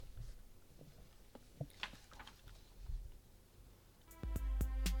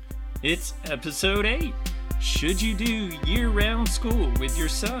It's episode 8. Should you do year-round school with your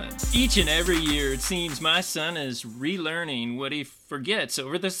son? Each and every year, it seems my son is relearning what he forgets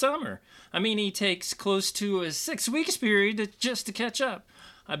over the summer. I mean, he takes close to a 6 weeks period just to catch up.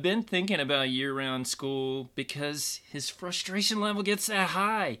 I've been thinking about year-round school because his frustration level gets that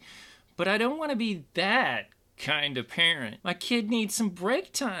high. But I don't want to be that kind of parent. My kid needs some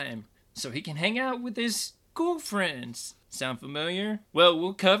break time so he can hang out with his school friends. Sound familiar? Well,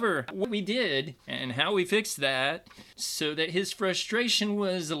 we'll cover what we did and how we fixed that so that his frustration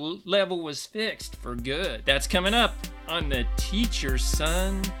level was fixed for good. That's coming up on the Teacher's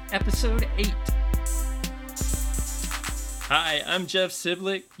Son, episode 8. Hi, I'm Jeff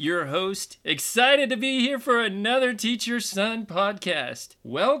Siblick, your host. Excited to be here for another Teacher's Son podcast.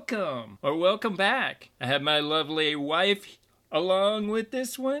 Welcome, or welcome back. I have my lovely wife along with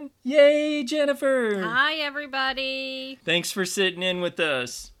this one. Yay, Jennifer! Hi, everybody! Thanks for sitting in with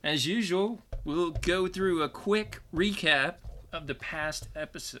us. As usual, we'll go through a quick recap of the past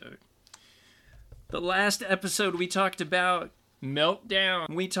episode. The last episode we talked about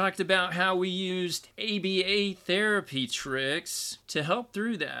meltdown. We talked about how we used ABA therapy tricks to help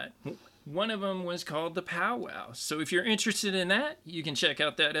through that. One of them was called the powwow. So if you're interested in that, you can check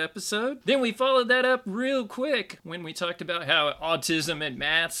out that episode. Then we followed that up real quick when we talked about how autism and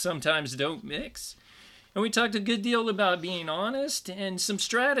math sometimes don't mix. And we talked a good deal about being honest and some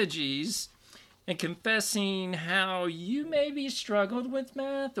strategies and confessing how you maybe struggled with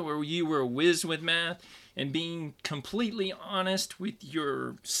math or you were a whiz with math, and being completely honest with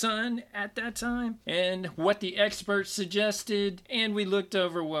your son at that time and what the experts suggested. And we looked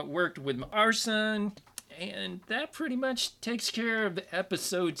over what worked with our son, and that pretty much takes care of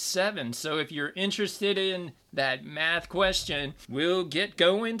episode 7. So if you're interested in that math question, we'll get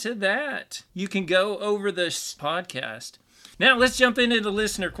going to that. You can go over this podcast. Now let's jump into the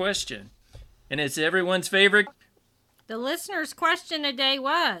listener question. And it's everyone's favorite. The listener's question today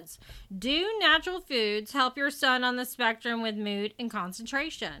was, do natural foods help your son on the spectrum with mood and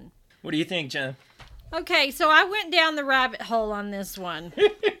concentration? What do you think, Jen? Okay, so I went down the rabbit hole on this one.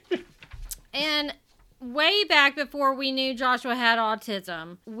 And way back before we knew Joshua had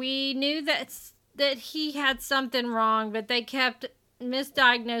autism, we knew that he had something wrong, but they kept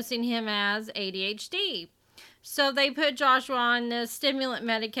misdiagnosing him as ADHD. So they put Joshua on this stimulant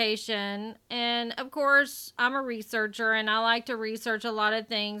medication, and of course, I'm a researcher, and I like to research a lot of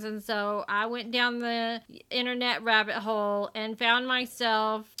things, and so I went down the internet rabbit hole and found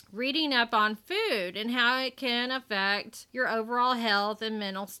myself reading up on food and how it can affect your overall health and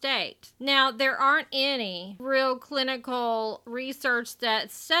mental state. Now, there aren't any real clinical research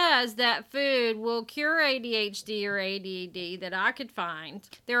that says that food will cure ADHD or ADD that I could find.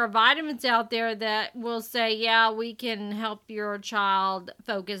 There are vitamins out there that will say, yeah, we can help your child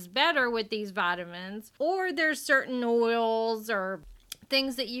focus better with these vitamins. Or there's certain oils or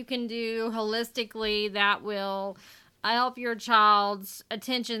things that you can do holistically that will help your child's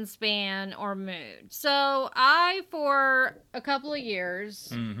attention span or mood. So I, for a couple of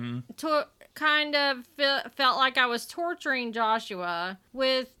years, felt like I was torturing Joshua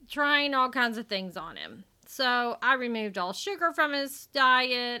with trying all kinds of things on him. So I removed all sugar from his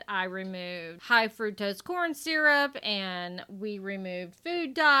diet. I removed high fructose corn syrup, and we removed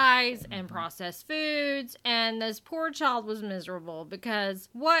food dyes and processed foods. And this poor child was miserable because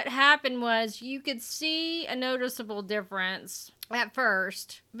what happened was you could see a noticeable difference at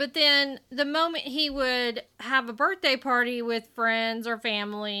first. But then the moment he would have a birthday party with friends or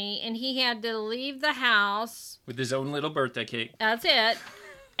family and he had to leave the house with his own little birthday cake. That's it.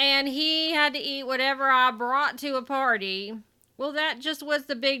 And he had to eat whatever I brought to a party. Well, that just was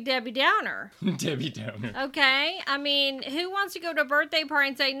the big Debbie Downer. Debbie Downer. Okay? I mean, who wants to go to a birthday party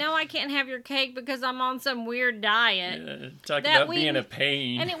and say, no, I can't have your cake because I'm on some weird diet? Talk about being a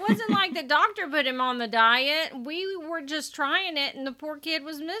pain. And it wasn't like the doctor put him on the diet. We were just trying it, and the poor kid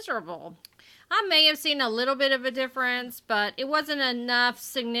was miserable. I may have seen a little bit of a difference, but it wasn't enough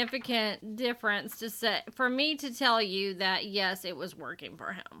significant difference for me to tell you that, yes, it was working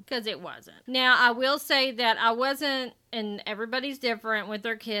for him, because it wasn't. Now, I will say that I wasn't, and everybody's different with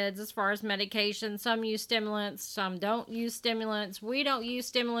their kids as far as medication. Some use stimulants, some don't use stimulants. We don't use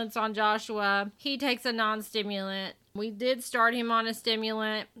stimulants on Joshua. He takes a non-stimulant. We did start him on a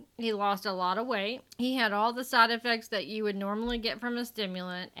stimulant. He lost a lot of weight. He had all the side effects that you would normally get from a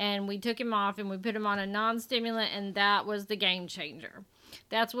stimulant, and we took him off and we put him on a non-stimulant, and that was the game changer.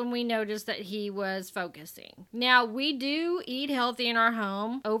 That's when we noticed that he was focusing. Now, we do eat healthy in our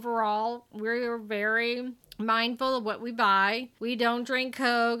home. Overall, we're very mindful of what we buy. We don't drink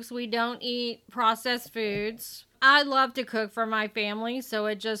Cokes. We don't eat processed foods. I love to cook for my family, so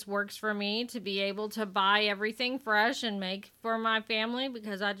it just works for me to be able to buy everything fresh and make for my family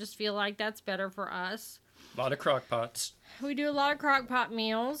because I just feel like that's better for us. A lot of crock pots. We do a lot of crock pot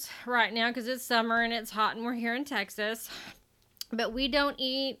meals right now because it's summer and it's hot and we're here in Texas. But we don't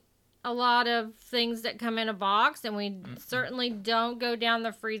eat a lot of things that come in a box, and we certainly don't go down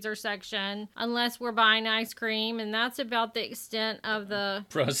the freezer section unless we're buying ice cream, and that's about the extent of the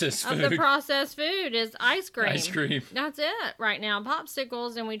processed food. The processed food is ice cream. Ice cream. That's it right now.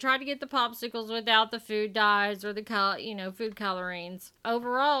 Popsicles, and we try to get the popsicles without the food dyes or the food colorings.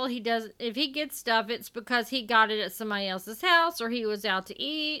 Overall, if he gets stuff, it's because he got it at somebody else's house or he was out to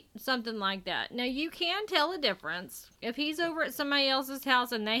eat, something like that. Now you can tell a difference if he's over at somebody else's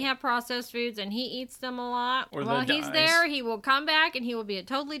house and they have processed foods and he eats them a lot. Or while he's there, he will come back and he will be a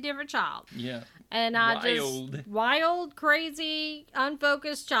totally different child. Yeah. And wild, crazy,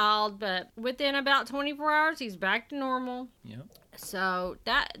 unfocused child, but within about 24 hours, he's back to normal. Yep. So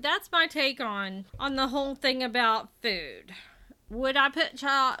that's my take on the whole thing about food. Would I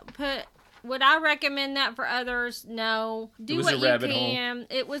would I recommend that for others? No. Do what you can.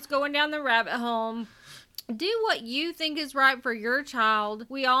 It was going down the rabbit hole. Do what you think is right for your child.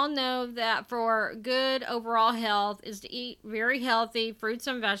 We all know that for good overall health is to eat very healthy fruits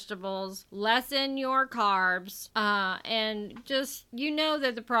and vegetables, lessen your carbs, and just,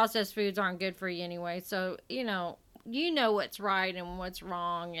 that the processed foods aren't good for you anyway. So, you know what's right and what's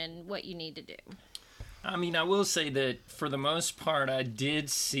wrong and what you need to do. I mean, I will say that for the most part, I did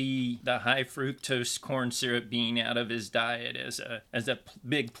see the high fructose corn syrup being out of his diet as a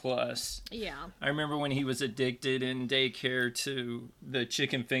big plus. Yeah. I remember when he was addicted in daycare to the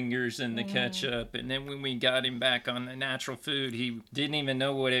chicken fingers and the ketchup, and then when we got him back on the natural food, he didn't even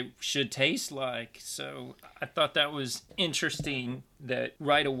know what it should taste like. So I thought that was interesting that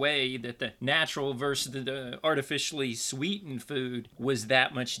right away that the natural versus the artificially sweetened food was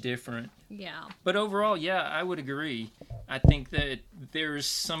that much different. Yeah. But overall, yeah, I would agree. I think that there's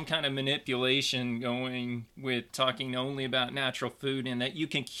some kind of manipulation going with talking only about natural food and that you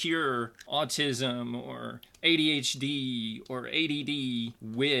can cure autism or ADHD or ADD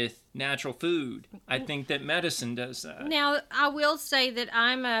with natural food. I think that medicine does that. Now, I will say that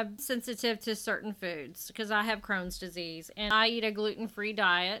I'm sensitive to certain foods because I have Crohn's disease and I eat a gluten-free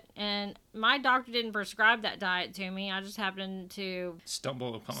diet, and my doctor didn't prescribe that diet to me. I just happened to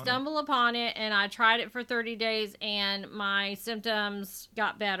stumble upon it, and I tried it for 30 days and my symptoms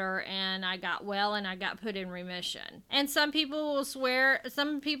got better and I got well and I got put in remission. And some people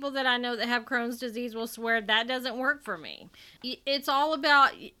that I know that have Crohn's disease will swear that doesn't work for me. It's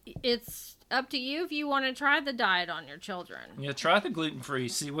up to you if you want to try the diet on your children. Yeah, try the gluten-free,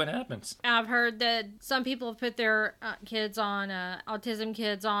 see what happens. I've heard that some people have put their autism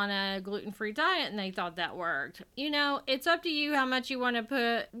kids on a gluten-free diet and they thought that worked. It's up to you how much you want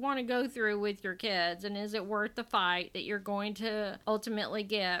to go through with your kids, and is it worth the fight that you're going to ultimately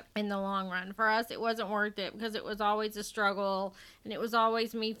get in the long run. For us, it wasn't worth it because it was always a struggle, and it was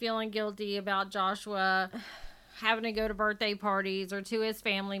always me feeling guilty about Joshua having to go to birthday parties or to his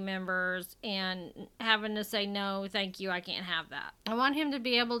family members and having to say, no, thank you, I can't have that. I want him to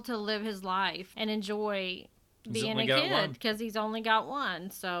be able to live his life and enjoy being a kid because he's only got one.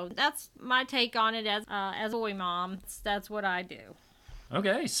 So that's my take on it as a boy mom. That's what I do.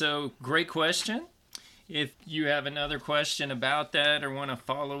 Okay, so great question. If you have another question about that or want to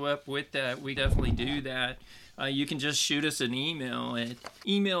follow up with that, we definitely do that. You can just shoot us an email at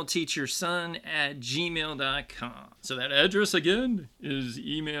emailteachyourson@gmail.com. So that address again is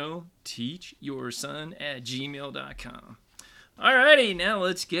emailteachyourson@gmail.com. Alrighty, now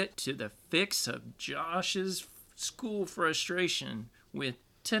let's get to the fix of Josh's school frustration with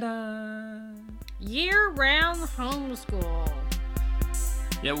ta-da! Year-round homeschool.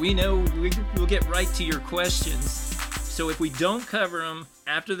 Yeah, we know we'll get right to your questions. So if we don't cover them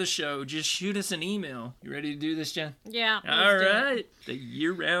after the show, just shoot us an email. You ready to do this, Jen? Yeah. All right. The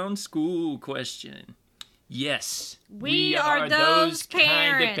year-round school question. Yes. We are those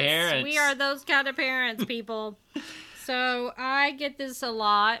kind of parents. We are those kind of parents, people. So I get this a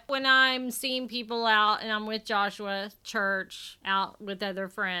lot when I'm seeing people out and I'm with Joshua church, out with other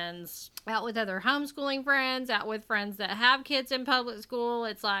friends, out with other homeschooling friends, out with friends that have kids in public school.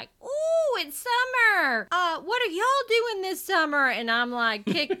 It's like, ooh, it's summer. What are y'all doing this summer? And I'm like,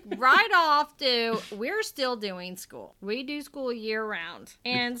 kick right off to, we're still doing school. We do school year round.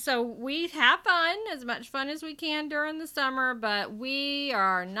 And so we have fun, as much fun as we can during the summer, but we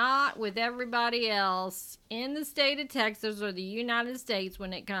are not with everybody else in the state of Texas or the United States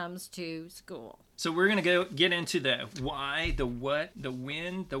when it comes to school. So we're going to get into the why, the what, the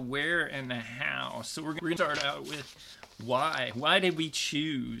when, the where, and the how. So we're going to start out with why. Why did we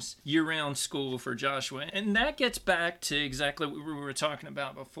choose year-round school for Joshua? And that gets back to exactly what we were talking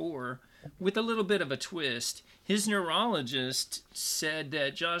about before, with a little bit of a twist. His neurologist said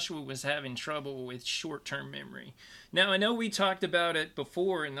that Joshua was having trouble with short-term memory. Now, I know we talked about it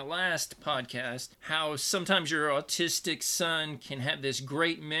before in the last podcast, how sometimes your autistic son can have this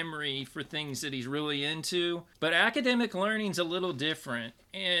great memory for things that he's really into, but academic learning's a little different,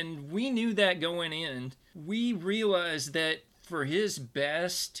 and we knew that going in. We realized that for his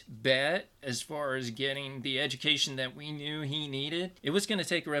best bet as far as getting the education that we knew he needed, it was going to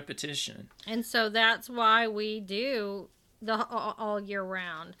take repetition. And so that's why we do the all year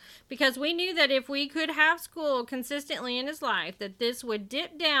round, because we knew that if we could have school consistently in his life, that this would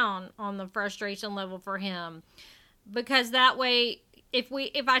dip down on the frustration level for him, because that way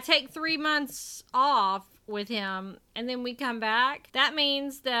if I take 3 months off with him and then we come back, that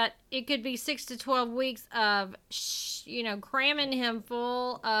means that it could be 6 to 12 weeks of cramming him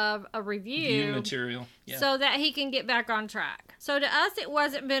full of a review material, so that he can get back on track. So to us, it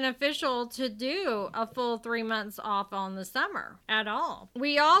wasn't beneficial to do a full 3 months off on the summer at all.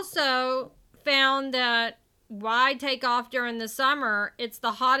 We also found that why take off during the summer? It's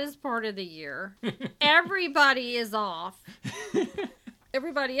the hottest part of the year. Everybody is off.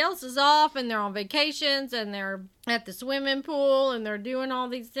 Everybody else is off and they're on vacations and they're at the swimming pool and they're doing all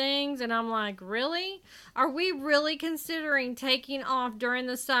these things. And I'm like, really? Are we really considering taking off during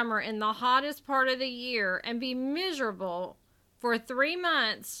the summer in the hottest part of the year and be miserable for 3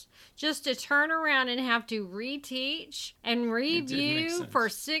 months just to turn around and have to reteach and review for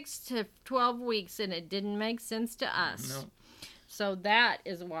 6 to 12 weeks? And it didn't make sense to us. No. So that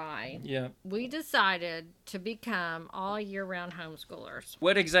is why we decided to become all year-round homeschoolers.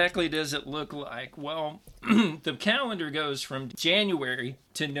 What exactly does it look like? Well, the calendar goes from January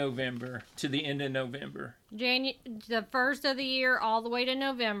to November, to the end of November. The first of the year all the way to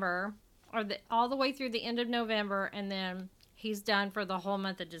November, or all the way through the end of November, and then he's done for the whole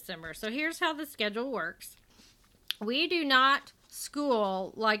month of December. So here's how the schedule works. We do not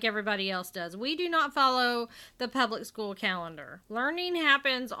school like everybody else does. We do not follow the public school calendar. Learning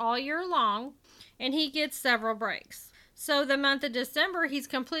happens all year long, and he gets several breaks. So the month of December, he's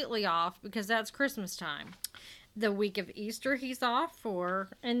completely off because that's Christmas time. The week of Easter, he's off for,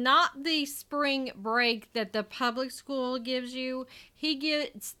 and not the spring break that the public school gives you. He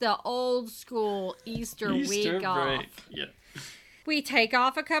gets the old school Easter week break. off. Yeah. We take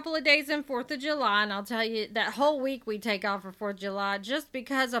off a couple of days in 4th of July, and I'll tell you, that whole week we take off for 4th of July just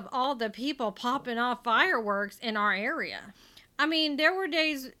because of all the people popping off fireworks in our area. I mean, there were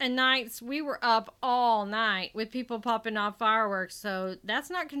days and nights we were up all night with people popping off fireworks, so that's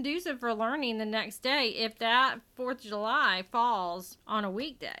not conducive for learning the next day if that 4th of July falls on a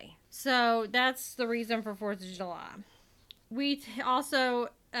weekday. So that's the reason for 4th of July. We also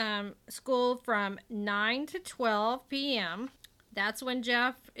school from 9 to 12 p.m., That's when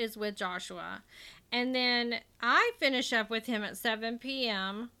Jeff is with Joshua. And then I finish up with him at 7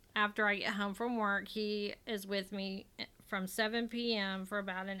 p.m. After I get home from work. He is with me from 7 p.m. for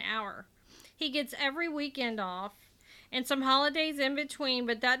about an hour. He gets every weekend off and some holidays in between,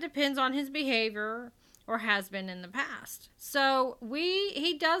 but that depends on his behavior, or has been in the past. So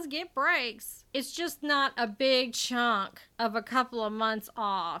he does get breaks. It's just not a big chunk of a couple of months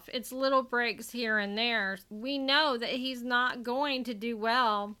off. It's little breaks here and there. We know that he's not going to do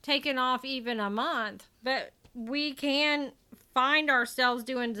well taking off even a month, but we can find ourselves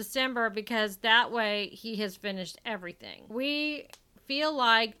doing December because that way he has finished everything. We feel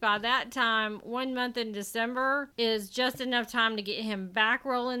like by that time, 1 month in December is just enough time to get him back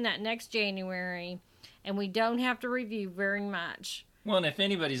rolling that next January, and we don't have to review very much. Well, and if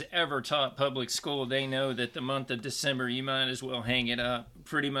anybody's ever taught public school, they know that the month of December, you might as well hang it up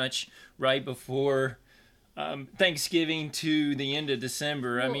pretty much right before Thanksgiving to the end of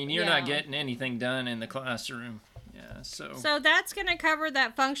December. Well, I mean, you're not getting anything done in the classroom. Yeah, so that's going to cover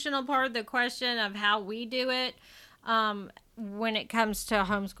that functional part of the question of how we do it when it comes to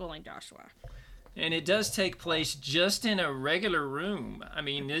homeschooling Joshua. And it does take place just in a regular room. I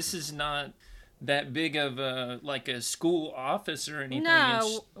mean, this is not that big of a school office or anything.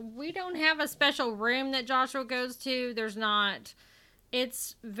 No, we don't have a special room that Joshua goes to. There's not.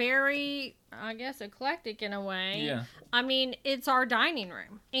 It's very I guess, eclectic in a way. Yeah. I mean, it's our dining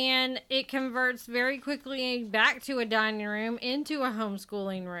room. And it converts very quickly back to a dining room into a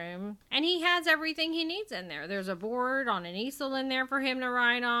homeschooling room. And he has everything he needs in there. There's a board on an easel in there for him to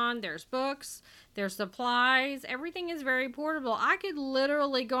write on. There's books. There's supplies. Everything is very portable. I could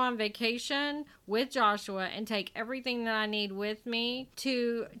literally go on vacation with Joshua and take everything that I need with me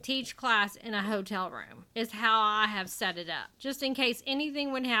to teach class in a hotel room, is how I have set it up. Just in case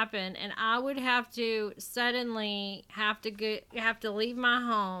anything would happen and I would have to suddenly have to leave my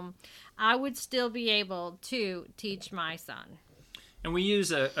home, I would still be able to teach my son. And we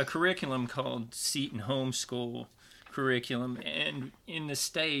use a curriculum called Seton Homeschool curriculum, and in the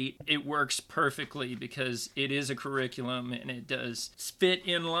state it works perfectly because it is a curriculum and it does fit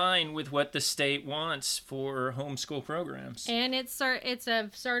in line with what the state wants for homeschool programs. And it's a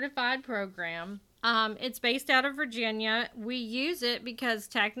certified program. It's based out of Virginia. We use it because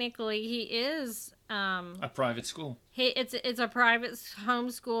technically he is a private school. It's a private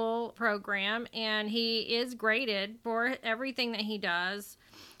homeschool program, and he is graded for everything that he does.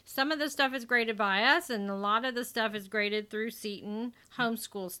 Some of the stuff is graded by us, and a lot of the stuff is graded through Seton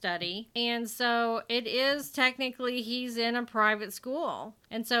Homeschool Study. And so it is technically, he's in a private school.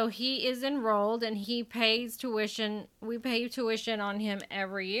 And so he is enrolled, and he pays tuition. We pay tuition on him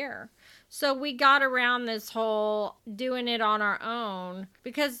every year. So we got around this whole doing it on our own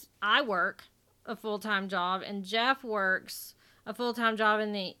because I work a full-time job, and Jeff works a full-time job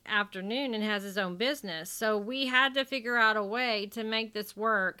in the afternoon and has his own business. So we had to figure out a way to make this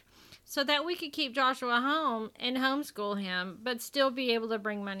work so that we could keep Joshua home and homeschool him, but still be able to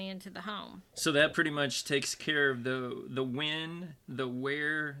bring money into the home. So that pretty much takes care of the when, the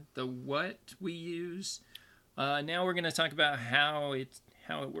where, the what we use. Now we're going to talk about how it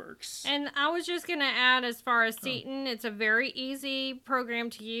works. And I was just going to add, as far as Seton, it's a very easy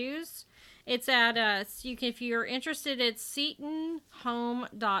program to use. It's at if you're interested, it's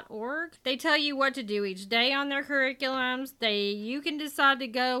setonhome.org. They tell you what to do each day on their curriculums. You can decide to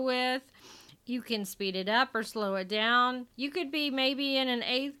go with. You can speed it up or slow it down. You could be maybe in an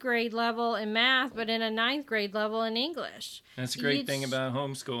 8th grade level in math, but in a 9th grade level in English. That's a great thing about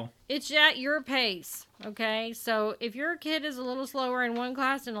homeschool. It's at your pace, okay? So if your kid is a little slower in one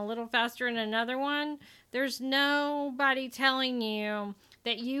class and a little faster in another one, there's nobody telling you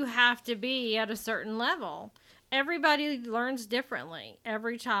that you have to be at a certain level. Everybody learns differently.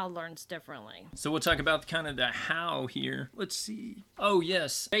 Every child learns differently. So we'll talk about kind of the how here. Let's see. Oh,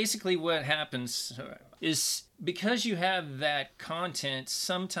 yes. Basically what happens is because you have that content,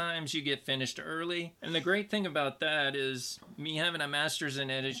 sometimes you get finished early. And the great thing about that is me having a master's in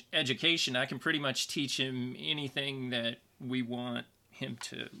education, I can pretty much teach him anything that we want him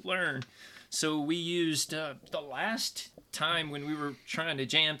to learn. So we used the last time when we were trying to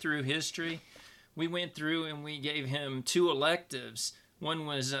jam through history, we went through and we gave him 2 electives. One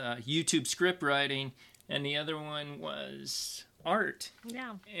was YouTube script writing, and the other one was art.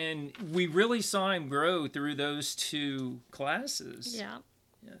 Yeah. And we really saw him grow through those 2 classes. Yeah.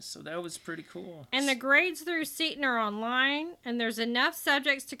 Yeah, so that was pretty cool. And the grades through Seton are online, and there's enough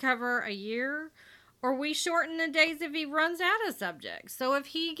subjects to cover a year, or we shorten the days if he runs out of subjects. So if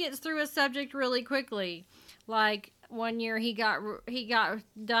he gets through a subject really quickly, like one year he got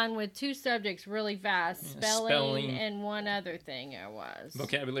done with 2 subjects really fast, spelling and one other thing it was.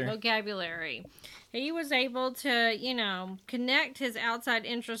 Vocabulary. He was able to, connect his outside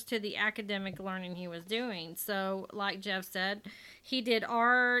interest to the academic learning he was doing. So, like Jeff said, he did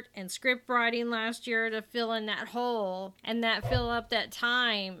art and script writing last year to fill in that hole and fill up that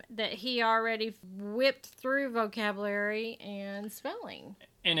time that he already whipped through vocabulary and spelling.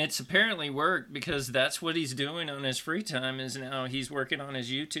 And it's apparently worked because that's what he's doing on his free time is now he's working on his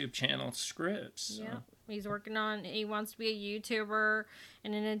YouTube channel scripts. So. Yeah, he wants to be a YouTuber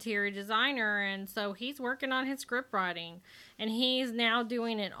and an interior designer, and so he's working on his script writing. And he's now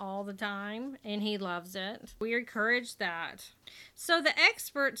doing it all the time, and he loves it. We encourage that. So the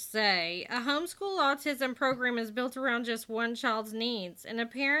experts say a homeschool autism program is built around just one child's needs, and a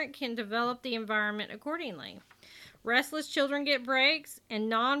parent can develop the environment accordingly. Restless children get breaks,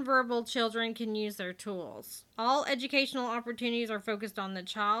 and nonverbal children can use their tools. All educational opportunities are focused on the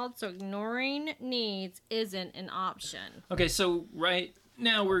child, so ignoring needs isn't an option. Okay, so right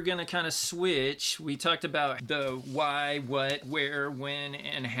now we're going to kind of switch. We talked about the why, what, where, when,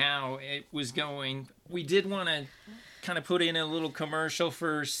 and how it was going. We did want to kind of put in a little commercial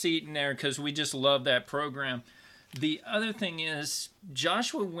for Seton there because we just love that program. The other thing is,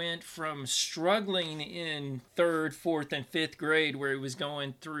 Joshua went from struggling in 3rd, 4th, and 5th grade where he was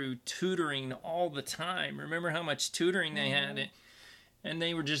going through tutoring all the time. Remember how much tutoring they had? and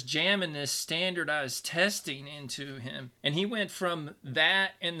they were just jamming this standardized testing into him. And he went from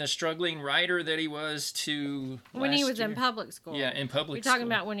that and the struggling writer that he was to when he was year. in public school. Yeah, in public school. We're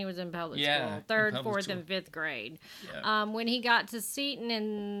talking about when he was in public school. Third, fourth, and fifth grade. Yeah. When he got to Seton,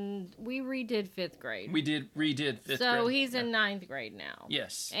 and we redid fifth grade. We redid fifth grade. So he's in ninth grade now.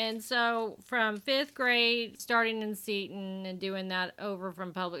 Yes. And so from fifth grade, starting in Seton and doing that over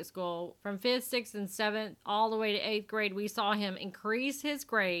from public school, from fifth, sixth, and seventh, all the way to eighth grade, we saw him increase his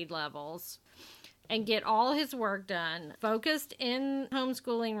grade levels and get all his work done, focused in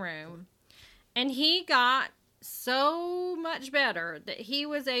homeschooling room. And he got so much better that he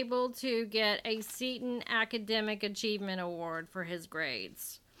was able to get a Seton Academic Achievement Award for his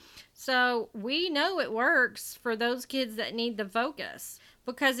grades. So we know it works for those kids that need the focus,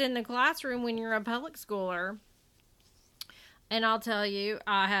 because in the classroom when you're a public schooler, and I'll tell you,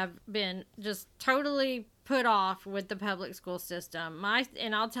 I have been just totally put off with the public school system.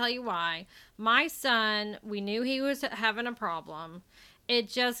 And I'll tell you why. My son, we knew he was having a problem. It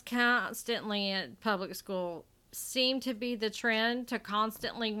just constantly at public school seemed to be the trend to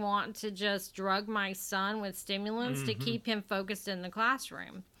constantly want to just drug my son with stimulants to keep him focused in the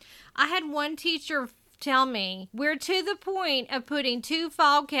classroom. I had one teacher tell me, we're to the point of putting 2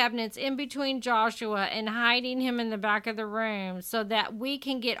 file cabinets in between Joshua and hiding him in the back of the room so that we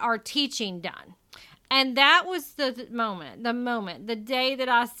can get our teaching done. And that was the moment, the day that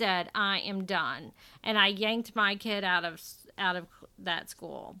I said, I am done. And I yanked my kid out of that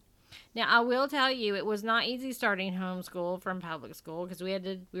school. Now, I will tell you, it was not easy starting homeschool from public school because we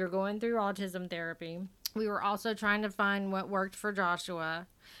were going through autism therapy. We were also trying to find what worked for Joshua.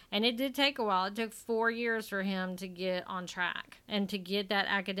 And it did take a while. It took 4 years for him to get on track and to get that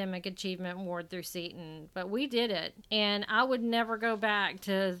academic achievement award through Seton. But we did it. And I would never go back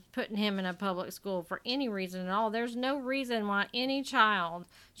to putting him in a public school for any reason at all. There's no reason why any child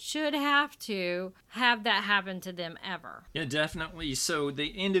should have to have that happen to them ever. Yeah, definitely. So the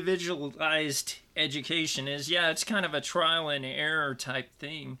individualized education is, it's kind of a trial and error type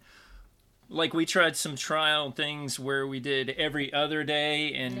thing. Like, we tried some trial things where we did every other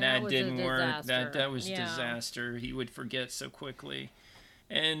day, and that didn't work. That was disaster. He would forget so quickly.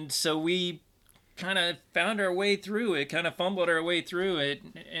 And so we kind of found our way through it, kind of fumbled our way through it.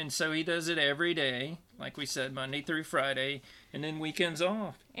 And so he does it every day, like we said, Monday through Friday, and then weekends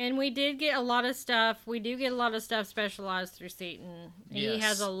off. And we did get a lot of stuff. We do get a lot of stuff specialized through Seton. Yes. He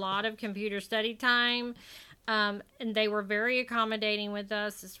has a lot of computer study time. And they were very accommodating with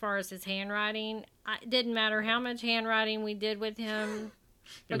us as far as his handwriting. It didn't matter how much handwriting we did with him.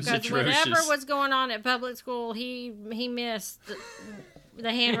 Because whatever was going on at public school, he missed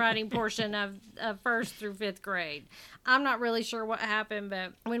the handwriting portion of first through fifth grade. I'm not really sure what happened,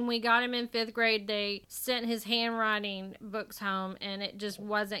 but when we got him in fifth grade, they sent his handwriting books home, and it just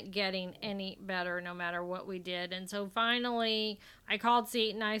wasn't getting any better no matter what we did. And so finally, I called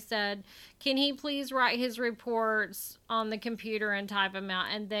Seton and I said, can he please write his reports on the computer and type them out?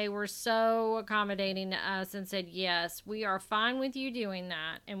 And they were so accommodating to us and said, yes, we are fine with you doing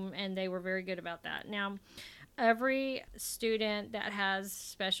that. And they were very good about that. Now, every student that has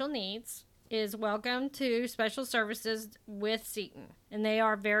special needs is welcome to special services with Seton. And they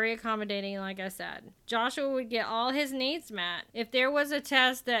are very accommodating, like I said. Joshua would get all his needs met. If there was a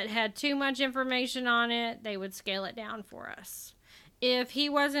test that had too much information on it, they would scale it down for us. If he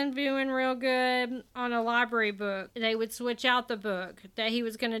wasn't doing real good on a library book, they would switch out the book that he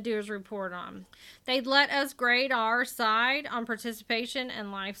was going to do his report on. They'd let us grade our side on participation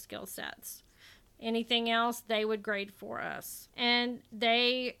and life skill sets. Anything else, they would grade for us. And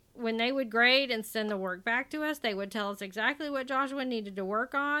when they would grade and send the work back to us, they would tell us exactly what Joshua needed to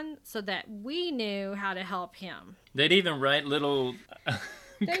work on so that we knew how to help him. They'd even write little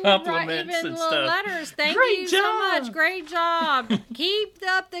they compliments would write even and little stuff. Letters. Thank Great you job. so much. Great job. Keep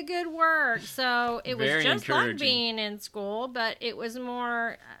up the good work. So it was Very just like encouraging. being in school, but it was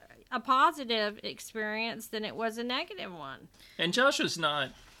more a positive experience than it was a negative one. And Joshua's not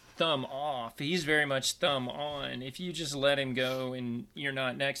thumb off. He's very much thumb on. If you just let him go and you're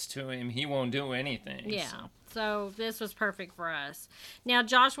not next to him, he won't do anything. Yeah. So this was perfect for us. Now,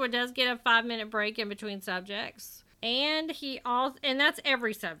 Joshua does get a 5-minute break in between subjects. And that's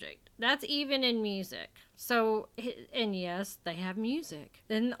every subject. That's even in music. So, and yes, they have music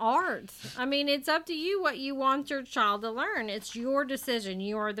and art. I mean, it's up to you what you want your child to learn. It's your decision.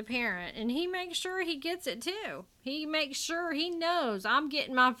 You are the parent. And he makes sure he gets it too. He makes sure he knows I'm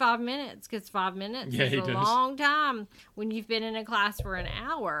getting my 5 minutes, because 5 minutes is a long time when you've been in a class for an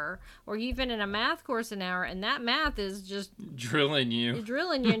hour, or you've been in a math course an hour, and that math is just drilling you.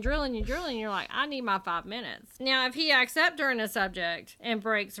 Drilling you and drilling you and drilling you. You're like, I need my 5 minutes. Now, if he acts up during a subject and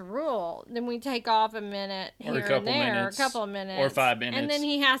breaks a rule, then we take off a minute here and there, a couple of minutes. Or 5 minutes. And then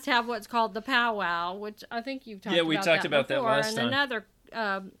he has to have what's called the powwow, which I think you've talked about. Yeah, we talked about that before. last time.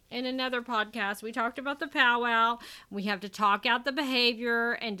 In another podcast, we talked about the powwow. We have to talk out the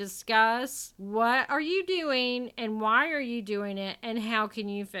behavior and discuss what are you doing and why are you doing it and how can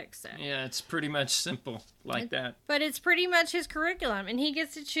you fix it. Yeah, it's pretty much simple like that. But it's pretty much his curriculum, and he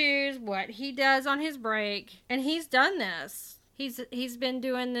gets to choose what he does on his break, and he's done this. He's been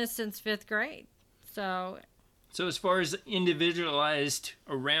doing this since 5th grade. So as far as individualized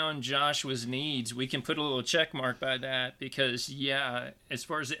around Joshua's needs, we can put a little check mark by that because, yeah, as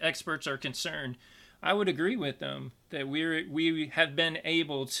far as the experts are concerned, I would agree with them that we have been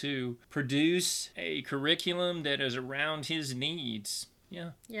able to produce a curriculum that is around his needs. Yeah.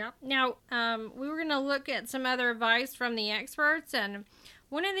 Yeah. Now, we were going to look at some other advice from the experts, and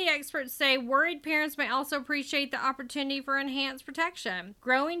one of the experts say worried parents may also appreciate the opportunity for enhanced protection.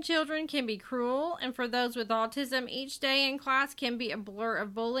 Growing children can be cruel, and for those with autism, each day in class can be a blur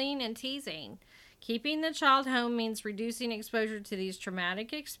of bullying and teasing. Keeping the child home means reducing exposure to these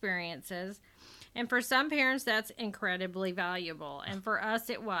traumatic experiences, and for some parents, that's incredibly valuable, and for us,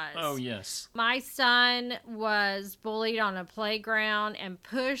 it was. Oh, yes. My son was bullied on a playground and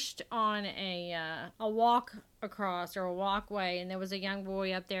pushed on a walk across or a walkway, and there was a young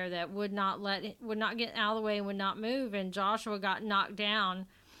boy up there that would not get out of the way and would not move, and Joshua got knocked down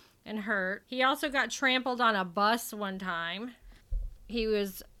and hurt. He also got trampled on a bus one time.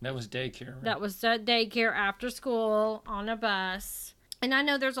 That was daycare, right? That was daycare after school on a bus. And I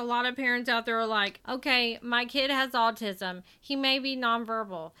know there's a lot of parents out there who are like, okay, my kid has autism. He may be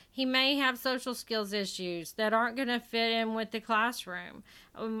nonverbal. He may have social skills issues that aren't going to fit in with the classroom.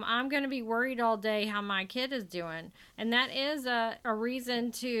 I'm going to be worried all day how my kid is doing. And that is a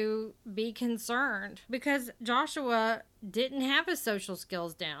reason to be concerned, because Joshua didn't have his social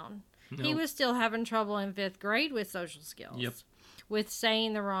skills down. Nope. He was still having trouble in 5th grade with social skills. Yep. With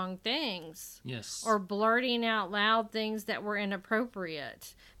saying the wrong things. Yes. Or blurting out loud things that were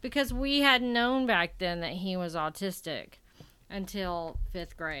inappropriate. Because we hadn't known back then that he was autistic until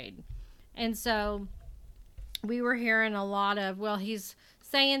 5th grade. And so we were hearing a lot of, well, he's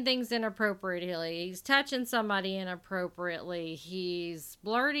saying things inappropriately. He's touching somebody inappropriately. He's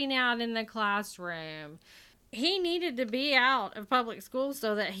blurting out in the classroom. He needed to be out of public school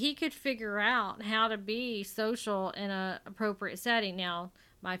so that he could figure out how to be social in an appropriate setting. Now,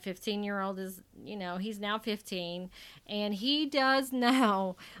 my 15-year-old is, he's now 15, and he does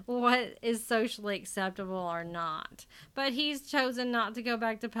know what is socially acceptable or not. But he's chosen not to go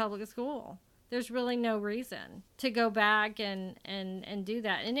back to public school. There's really no reason to go back and do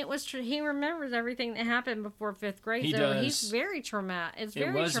that. And it was he remembers everything that happened before 5th grade. He does. He's very traumatic.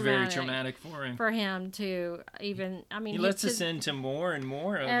 It was very traumatic for him. For him to even, he lets us into more and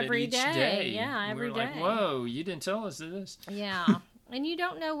more of it each day. Yeah, every day. We're like, whoa, you didn't tell us this. Yeah. And you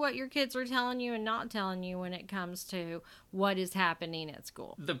don't know what your kids are telling you and not telling you when it comes to what is happening at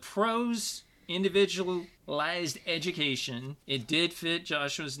school. The pros: individualized education. It did fit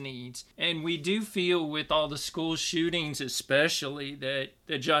Joshua's needs. And we do feel with all the school shootings especially that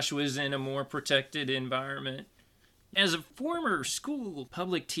Joshua is in a more protected environment. As a former school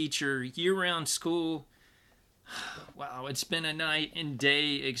public teacher, year-round school, wow, it's been a night and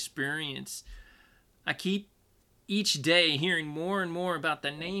day experience. I keep each day hearing more and more about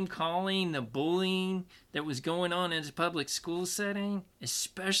the name-calling, the bullying that was going on in a public school setting,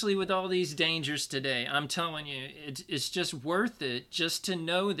 especially with all these dangers today. I'm telling you, it's just worth it just to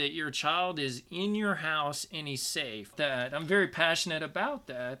know that your child is in your house and he's safe. That I'm very passionate about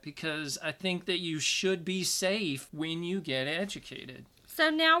that because I think that you should be safe when you get educated. So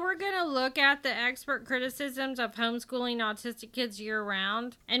now we're going to look at the expert criticisms of homeschooling autistic kids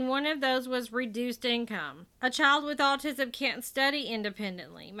year-round, and one of those was reduced income. A child with autism can't study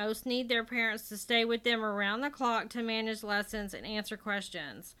independently. Most need their parents to stay with them around the clock to manage lessons and answer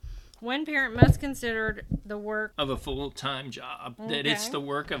questions. One parent must consider the work of a full-time job. Okay. That it's the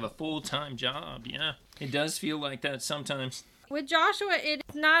work of a full-time job, yeah. It does feel like that sometimes. With Joshua,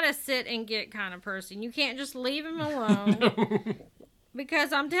 it's not a sit and get kind of person. You can't just leave him alone. No.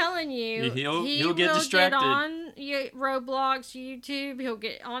 Because I'm telling you, he'll get distracted. Get on Roblox, YouTube. He'll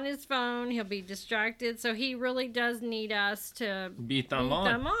get on his phone. He'll be distracted. So he really does need us to beat them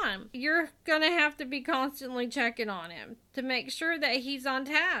on. You're going to have to be constantly checking on him to make sure that he's on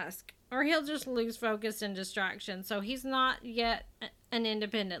task, or he'll just lose focus and distraction. So he's not yet an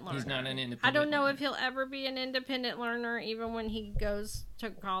independent learner. He's not an independent I don't know learner. if he'll ever be an independent learner, even when he goes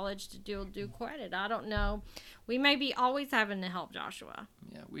to college to do credit. I don't know. We may be always having to help Joshua.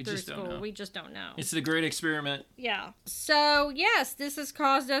 Yeah, we just don't know. We just don't know. It's the great experiment. Yeah. So, yes, this has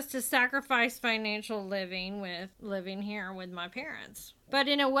caused us to sacrifice financial living with living here with my parents. But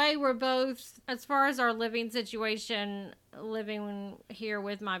in a way, we're both, as far as our living situation, living here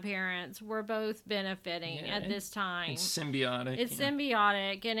with my parents, we're both benefiting at this time. It's symbiotic. It's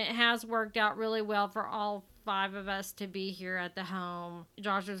symbiotic, and it has worked out really well for all 5 of us to be here at the home.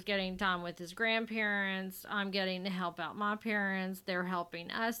 Joshua's getting time with his grandparents. I'm getting to help out my parents. They're helping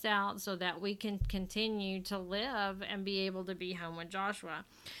us out so that we can continue to live and be able to be home with Joshua.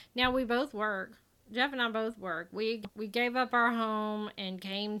 Now, we both work. Jeff and I both work. We gave up our home and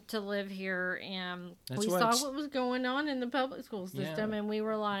came to live here, and we saw what was going on in the public school system, and we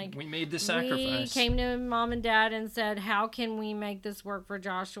were like... We made the sacrifice. We came to Mom and Dad and said, how can we make this work for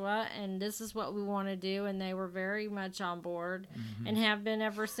Joshua? And this is what we want to do, and they were very much on board and have been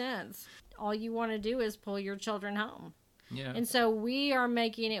ever since. All you want to do is pull your children home. Yeah. And so we are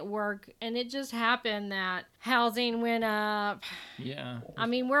making it work, and it just happened that housing went up. Yeah. I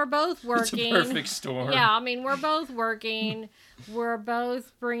mean, we're both working. It's a perfect storm. Yeah, I mean, we're both working. We're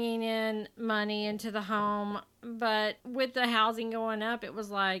both bringing in money into the home. But with the housing going up, it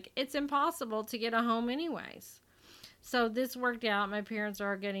was like, it's impossible to get a home anyways. So this worked out. My parents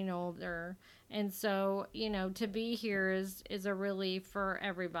are getting older. And so, you know, to be here is a relief for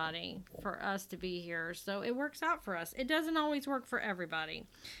everybody, for us to be here. So it works out for us. It doesn't always work for everybody.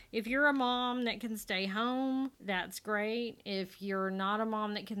 If you're a mom that can stay home, that's great. If you're not a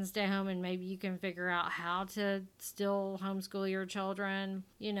mom that can stay home and maybe you can figure out how to still homeschool your children,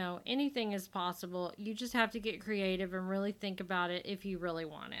 you know, anything is possible. You just have to get creative and really think about it if you really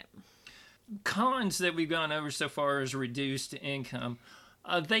want it. Cons that we've gone over so far is reduced income.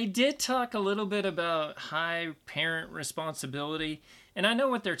 They did talk a little bit about high parent responsibility, and I know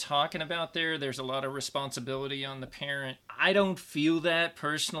what they're talking about there. There's a lot of responsibility on the parent. I don't feel that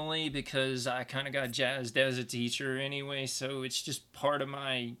personally because I kind of got jazzed as a teacher anyway, so it's just part of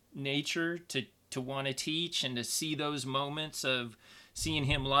my nature to want to teach and to see those moments of seeing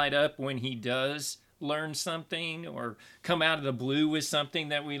him light up when he does learn something or come out of the blue with something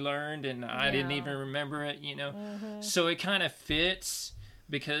that we learned and I didn't even remember it, you know. So it kind of fits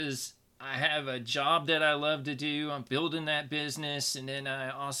because I have a job that I love to do. I'm building that business, and then I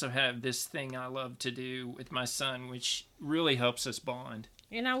also have this thing I love to do with my son, which really helps us bond.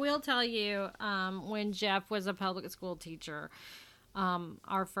 And I will tell you, when Jeff was a public school teacher,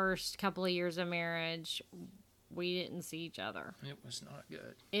 our first couple of years of marriage, we didn't see each other. It was not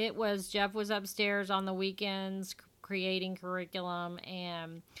good. It was, Jeff was upstairs on the weekends creating curriculum,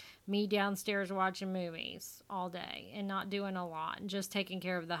 and me downstairs watching movies all day and not doing a lot and just taking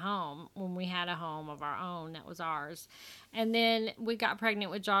care of the home when we had a home of our own that was ours. And then we got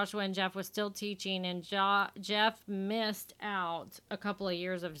pregnant with Joshua, and Jeff was still teaching, and Jeff missed out a couple of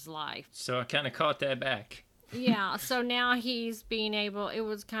years of his life. So I kind of caught that back. Yeah, so now he's being able, it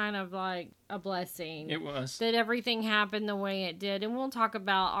was kind of like a blessing. It was. That everything happened the way it did. And we'll talk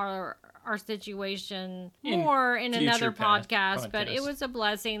about our situation more in another podcast, but it was a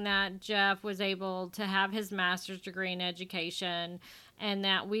blessing that Jeff was able to have his master's degree in education and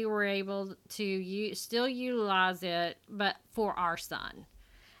that we were able to still utilize it, but for our son.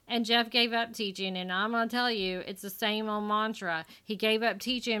 And Jeff gave up teaching, and I'm going to tell you, it's the same old mantra. He gave up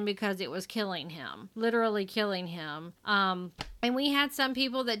teaching because it was killing him, literally killing him. And we had some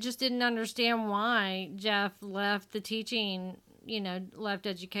people that just didn't understand why Jeff left the teaching, left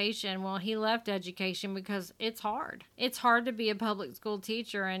education. Well, he left education because it's hard. It's hard to be a public school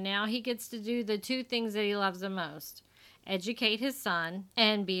teacher, and now he gets to do the 2 things that he loves the most. Educate his son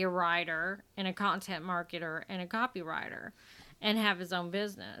and be a writer and a content marketer and a copywriter and have his own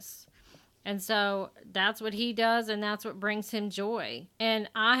business. And so that's what he does, and that's what brings him joy. And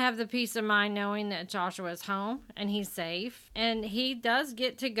I have the peace of mind knowing that Joshua's home and he's safe. And he does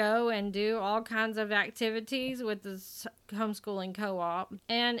get to go and do all kinds of activities with his homeschooling co-op.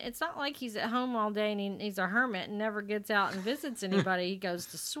 And it's not like he's at home all day and he's a hermit and never gets out and visits anybody. He goes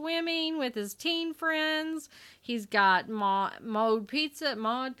to swimming with his teen friends. He's got Mod Pizza,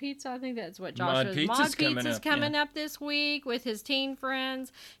 I think that's what Josh is. Mod Pizza's coming up this week with his teen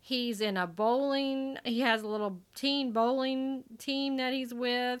friends. He's in a bowling. He has a little teen bowling team that he's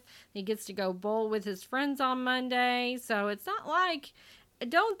with. He gets to go bowl with his friends on Monday. So it's not like,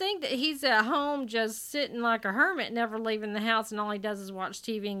 don't think that he's at home just sitting like a hermit, never leaving the house, and all he does is watch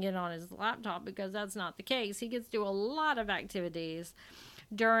TV and get on his laptop, because that's not the case. He gets to do a lot of activities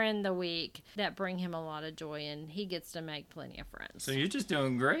during the week that bring him a lot of joy, and he gets to make plenty of friends. So you're just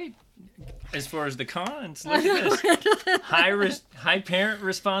doing great as far as the cons. Look at this. High parent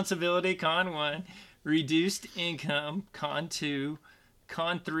responsibility, con 1. Reduced income, con 2.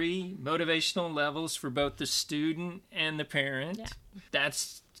 Con 3, motivational levels for both the student and the parent. Yeah.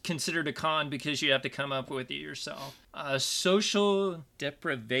 That's considered a con because you have to come up with it yourself. Social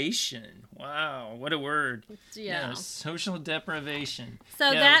deprivation. Wow, what a word. Yeah. Social deprivation.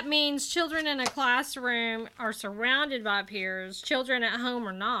 So that means children in a classroom are surrounded by peers, children at home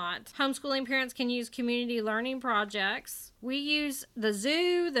are not. Homeschooling parents can use community learning projects. We use the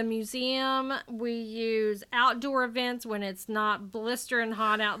zoo, the museum. We use outdoor events when it's not blistering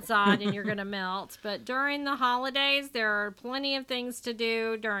hot outside and you're going to melt. But during the holidays, there are plenty of things to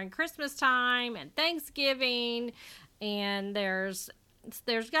do during Christmas time and Thanksgiving. And there's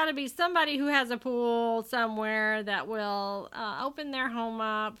got to be somebody who has a pool somewhere that will open their home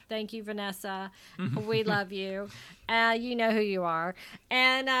up. Thank you, Vanessa. We love you. You know who you are.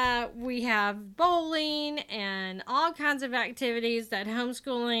 And we have bowling and all kinds of activities that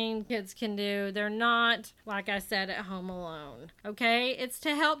homeschooling kids can do. They're not, like I said, at home alone. Okay? It's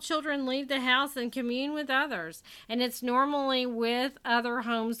to help children leave the house and commune with others. And it's normally with other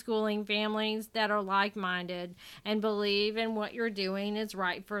homeschooling families that are like-minded and believe in what you're doing is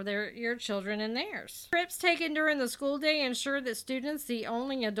right for your children and theirs. Trips taken during the school day ensure that students see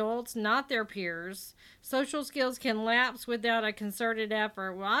only adults, not their peers. Social skills can lapse without a concerted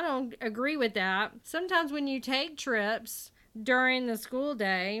effort. Well, I don't agree with that. Sometimes when you take trips during the school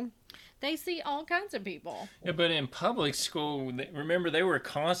day, they see all kinds of people. Yeah, but in public school, remember, they were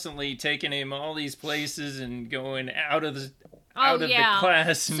constantly taking him all these places and going out of the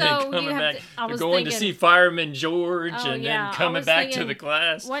class and then coming back. Going to see Fireman George and then coming back to the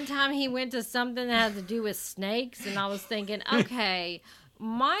class. One time he went to something that had to do with snakes, and I was thinking, okay,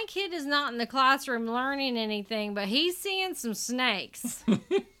 my kid is not in the classroom learning anything, but he's seeing some snakes.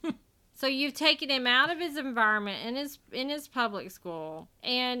 So you've taken him out of his environment in his public school,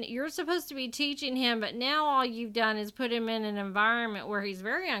 and you're supposed to be teaching him, but now all you've done is put him in an environment where he's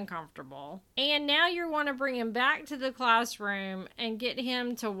very uncomfortable. And now you want to bring him back to the classroom and get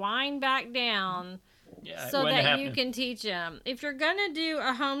him to wind back down so that you can teach him. If you're going to do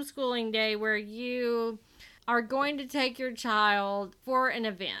a homeschooling day where you are going to take your child for an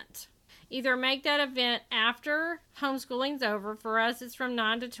event, either make that event after homeschooling's over. For us, it's from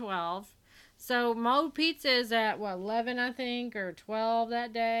 9 to 12. So Mod Pizza is at, 11, I think, or 12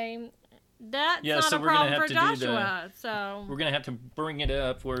 that day. That's not a problem for Joshua. So we're going to have to bring it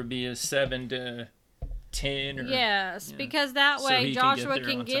up where it'd be a 7 to 10. Yes, because that way Joshua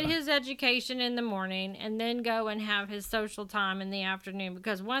can get his education in the morning and then go and have his social time in the afternoon.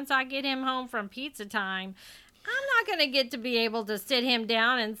 Because once I get him home from pizza time, I'm not going to get to be able to sit him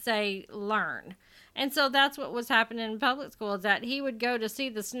down and say, learn. And so that's what was happening in public school, is that he would go to see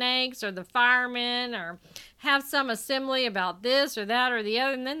the snakes or the firemen or have some assembly about this or that or the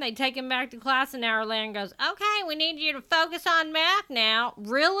other. And then they take him back to class an hour later and goes, okay, we need you to focus on math now.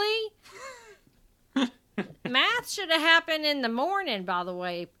 Really? Math should have happened in the morning, by the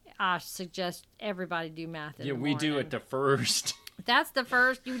way. I suggest everybody do math in the morning. Yeah, we do it the first. That's the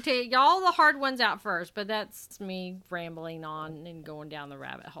first. You take all the hard ones out first, but that's me rambling on and going down the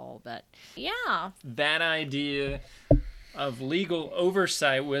rabbit hole. But yeah. That idea of legal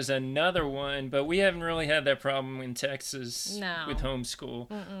oversight was another one, but we haven't really had that problem in Texas with homeschool.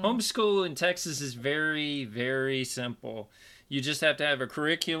 Homeschool in Texas is very, very simple. You just have to have a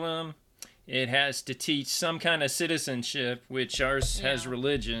curriculum. It has to teach some kind of citizenship, which ours has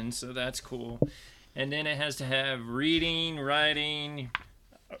religion, so that's cool. And then it has to have reading, writing,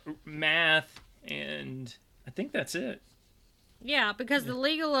 math, and I think that's it. Yeah, because the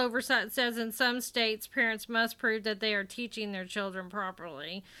legal oversight says in some states, parents must prove that they are teaching their children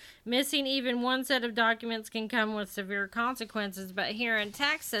properly. Missing even one set of documents can come with severe consequences, but here in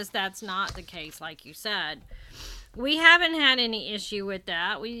Texas, that's not the case, like you said. We haven't had any issue with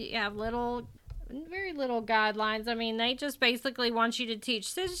that. We have little very little guidelines. I mean, they just basically want you to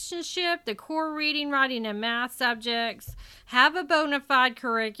teach citizenship, the core reading, writing, and math subjects, have a bona fide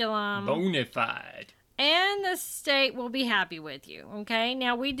curriculum. Bona fide. And the state will be happy with you, okay?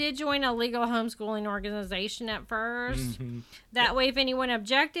 Now, we did join a legal homeschooling organization at first. That way, if anyone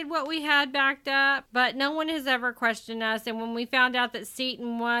objected, what we had backed up. But no one has ever questioned us. And when we found out that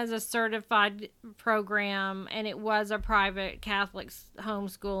Seton was a certified program and it was a private Catholic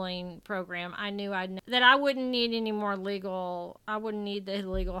homeschooling program, I knew that I wouldn't need any more I wouldn't need the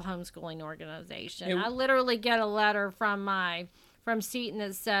legal homeschooling organization. I literally get a letter from Seton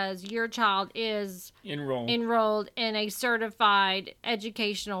that says your child is enrolled in a certified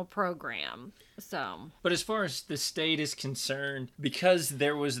educational program. But as far as the state is concerned, because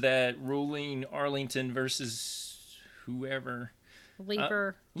there was that ruling, Arlington versus whoever,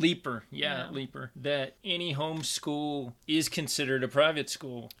 Leaper, Leaper, that any homeschool is considered a private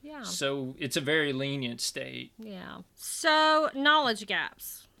school. Yeah. So it's a very lenient state. Yeah. So knowledge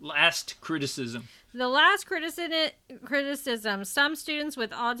gaps. Last criticism. The last criticism, some students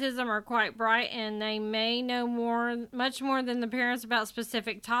with autism are quite bright and they may know much more than the parents about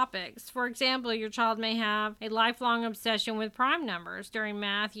specific topics. For example, your child may have a lifelong obsession with prime numbers. During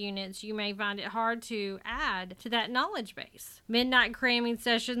math units, you may find it hard to add to that knowledge base. Midnight cramming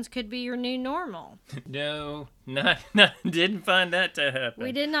sessions could be your new normal. No, didn't find that to happen.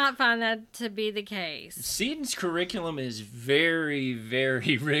 We did not find that to be the case. Seton's curriculum is very,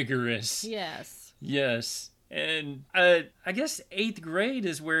 very rigorous. Yes. And I guess 8th grade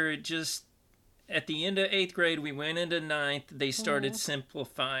is where it just, at the end of 8th grade, we went into 9th, they started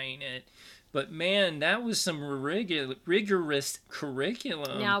simplifying it. But man, that was some rigorous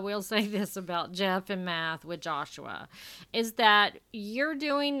curriculum. Now, I will say this about Jeff and math with Joshua, is that you're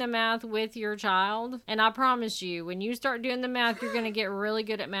doing the math with your child, and I promise you, when you start doing the math, you're going to get really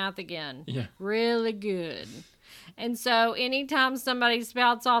good at math again. Yeah. Really good. And so anytime somebody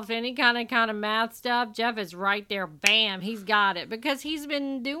spouts off any kind of math stuff, Jeff is right there. Bam, he's got it. Because he's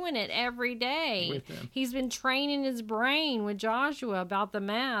been doing it every day. With them. He's been training his brain with Joshua about the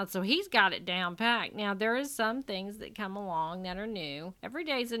math. So he's got it down packed. Now, there is some things that come along that are new. Every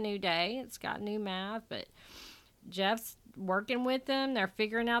day's a new day. It's got new math. But Jeff's working with them. They're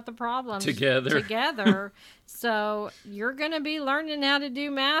figuring out the problems together. So you're going to be learning how to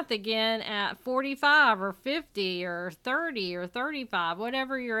do math again at 45 or 50 or 30 or 35,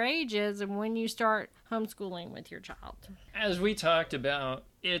 whatever your age is, and when you start homeschooling with your child. As we talked about,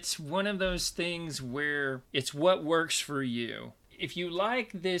 it's one of those things where it's what works for you. If you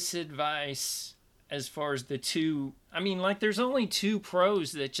like this advice, as far as the two, there's only 2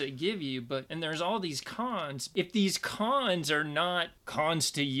 pros that they give you, and there's all these cons. If these cons are not cons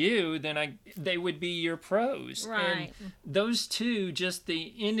to you, then they would be your pros. Right. And those 2, just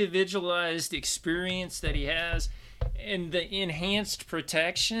the individualized experience that he has, and the enhanced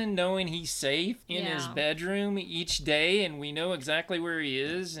protection, knowing he's safe in his bedroom each day, and we know exactly where he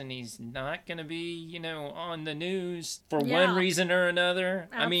is, and he's not going to be, on the news for one reason or another.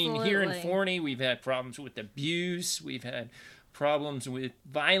 Absolutely. Here in Forney, we've had problems with abuse. We've had problems with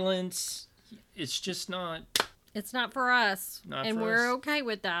violence. It's just not... It's not for us. And we're okay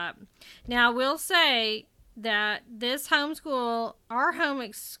with that. Now, I will say that this our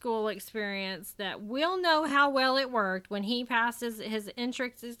homeschool experience, that we'll know how well it worked when he passes his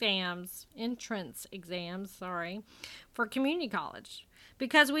entrance exams, for community college,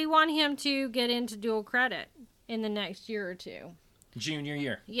 because we want him to get into dual credit in the next year or 2. Junior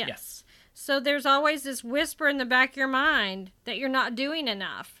year. Yes. Yeah. So there's always this whisper in the back of your mind that you're not doing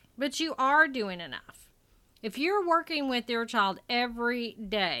enough, but you are doing enough. If you're working with your child every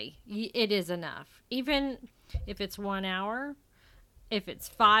day, it is enough. Even if it's 1 hour, if it's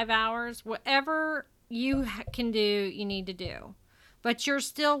 5 hours, whatever you can do, you need to do. But you're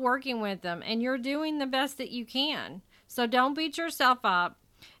still working with them, and you're doing the best that you can. So don't beat yourself up,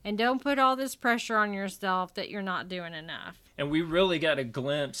 and don't put all this pressure on yourself that you're not doing enough. And we really got a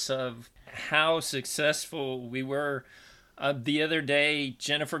glimpse of how successful we were. The other day,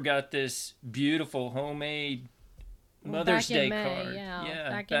 Jennifer got this beautiful homemade Mother's Day card.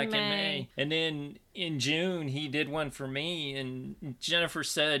 Back in May. And then in June, he did one for me. And Jennifer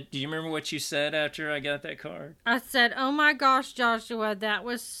said, do you remember what you said after I got that card? I said, oh my gosh, Joshua, that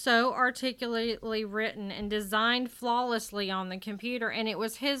was so articulately written and designed flawlessly on the computer. And it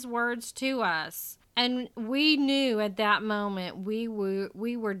was his words to us. And we knew at that moment we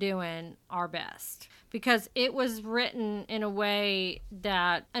were doing our best, because it was written in a way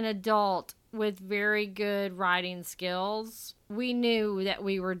that an adult with very good writing skills, we knew that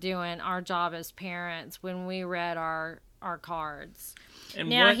we were doing our job as parents when we read our cards. And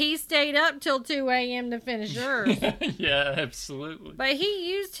now, he stayed up till 2 a.m. to finish yours. Yeah, absolutely. But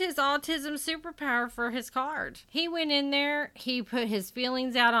he used his autism superpower for his card. He went in there, he put his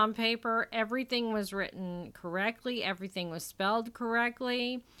feelings out on paper. Everything was written correctly. Everything was spelled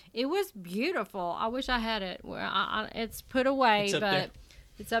correctly. It was beautiful. I wish I had it. It's put away,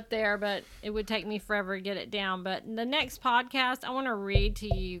 it's up there, but it would take me forever to get it down. But in the next podcast, I want to read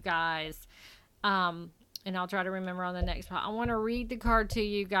to you guys, and I'll try to remember on the next part. I want to read the card to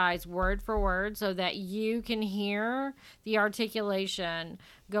you guys word for word so that you can hear the articulation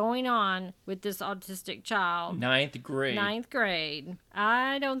going on with this autistic child. Ninth grade.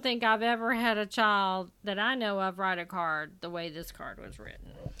 I don't think I've ever had a child that I know of write a card the way this card was written.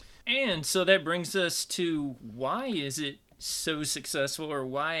 And so that brings us to why is it so successful, or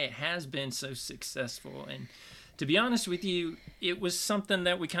why it has been so successful. And to be honest with you, it was something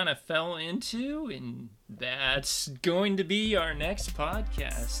that we kind of fell into, and that's going to be our next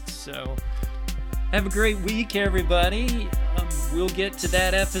podcast. So have a great week, everybody. We'll get to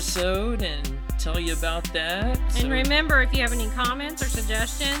that episode and tell you about that. And remember, if you have any comments or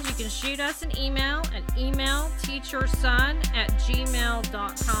suggestions, you can shoot us an email at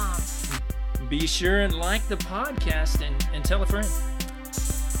emailteachyourson@gmail.com. Be sure and like the podcast and tell a friend.